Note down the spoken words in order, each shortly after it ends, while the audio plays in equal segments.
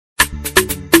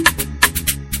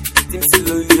Team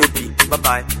Silo UAP. Bye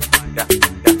bye. Da,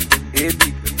 da,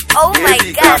 baby. Oh my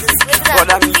God,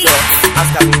 Brother me jo,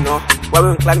 ask me no. Why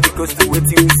we climb the coast to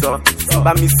waiting we saw.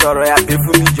 Simba me sorrow, I pay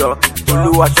for me jo.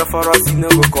 Oluwa shop for us, you no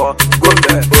go call. Go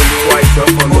there. Oluwa shop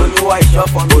for me. Oluwa shop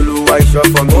for me. Oluwa shop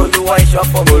for me. Oluwa shop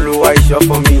for me. Oluwa shop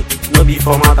for me. No be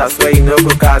for mouth, I swear you no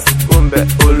go cast. Go there.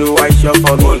 Oluwa shop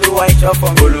for me. Oluwa shop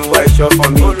for me. Oluwa shop for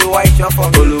me. Oluwa shop for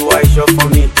me. Oluwa shop for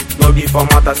me. No be for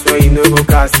mouth, I swear you no go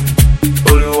cast.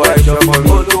 Oluwa shop for me.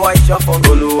 Oluwa shop for me.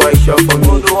 Oluwa shop for me.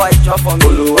 Oluwa shop for me.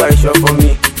 Oluwa shop for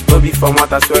me. No be for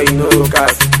mouth, I swear you no go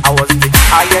cast. I was the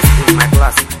highest in my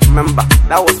class. Remember,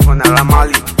 that was for Naira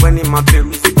Marley. When in my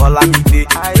Perusi, all I'm day.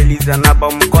 Release an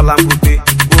album, call and go pay.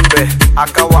 Gumbe,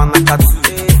 Akawa, Nakatu.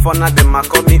 For now, them I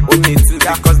call me only two.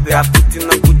 Because they are putting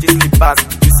on Gucci slippers.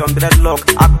 With some dreadlock,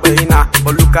 Akberina,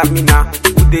 or look at me now.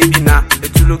 Who they be now?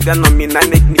 If you look down on me, now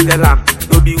make me tell them.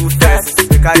 No be who first,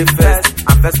 they carry first.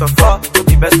 And first of all, no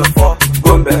be best of all.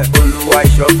 Gumbe, Oluwa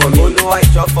shop for me. Oluwa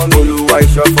shop for me. Oluwa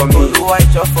shop for me. Oluwa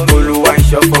shop for me. Oluwa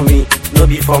shop for me. No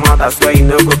be for mouth, I swear you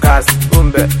no go cast.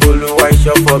 Gumbe, Oluwa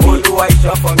shop for me. Oluwa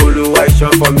shop for me. Oluwa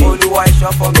shop for me. Oluwa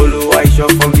shop for me. Oluwa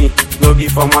shop for me. No be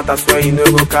for mouth, I swear you no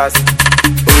go cast.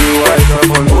 Oluwa shop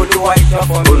for me. Oluwa shop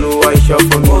for me. Oluwa shop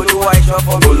for me. Oluwa shop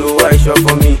for me. Oluwa shop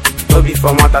for me. No be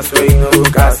for mouth, I swear you no go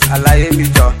cast. Alaye mi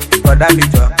jo, brother mi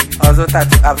jo. Also try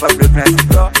to avoid pregnancy,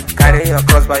 bro. Carry your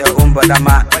cross by your own brother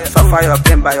man. Suffer your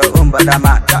pain by your own brother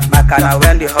man. My kana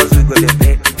when the hustle go dey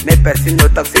pay. Make person no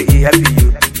talk say he help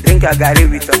you. Drink your garri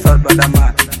with your salt, brother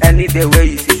man. Any day where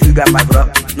you see sugar, my bro.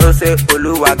 No say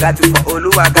Oluwa got you for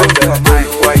Oluwa got you for mine.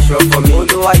 Oluwa shop for me.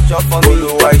 Oluwa shop for me.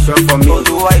 Oluwa shop for me.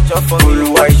 Oluwa shop for me.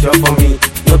 Oluwa shop for me.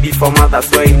 No be for mouth, I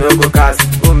swear you no go cast.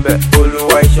 Gumbe,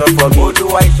 Oluwa shop for me.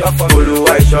 Oluwa shop for me.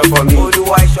 Oluwa shop for me.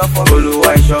 Oluwa shop for me.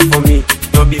 Oluwa shop for me.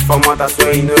 No be for mouth, I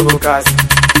swear you no go cast.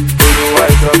 Oluwa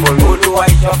shop for me. Oluwa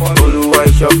shop for me. Oluwa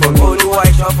shop for me. Oluwa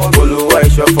shop for me. Oluwa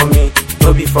shop for me.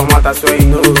 No be for mouth, I swear you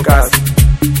no go cast.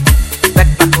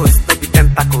 Spectacles, no be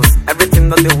tentacles. Everything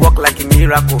no dey work like a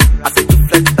miracle. As a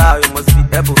deflector, you must be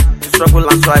able to struggle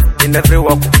and strive in every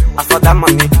walk. As for that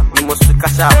money, we must to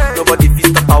cash out. Nobody fit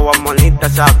stop our money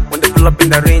dash out. When they pull up in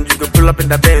the range, we go pull up in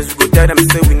the Benz. We go tell them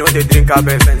say we know they drink our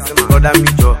best. Brother me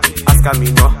jo, ask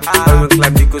me no. When we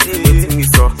climb the coast, we waiting me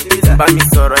so. Simba me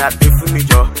sorrow, I pay for me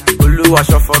jo. Oluwa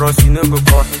shop for us, you no go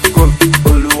call. Come,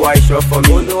 Oluwa shop for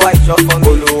me. Oluwa shop for me.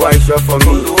 Oluwa shop for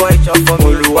me. Oluwa shop for me.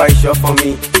 Oluwa shop for me.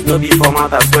 No be for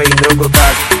mouth, I swear you no go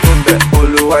cast. Gumbe,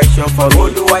 Oluwa shop for me.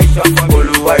 Oluwa shop for me.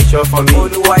 Oluwa shop for me.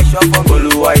 Oluwa shop for me.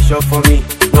 Oluwa shop for me.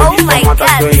 No be for mouth,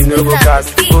 I swear you no go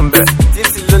cast. Gumbe.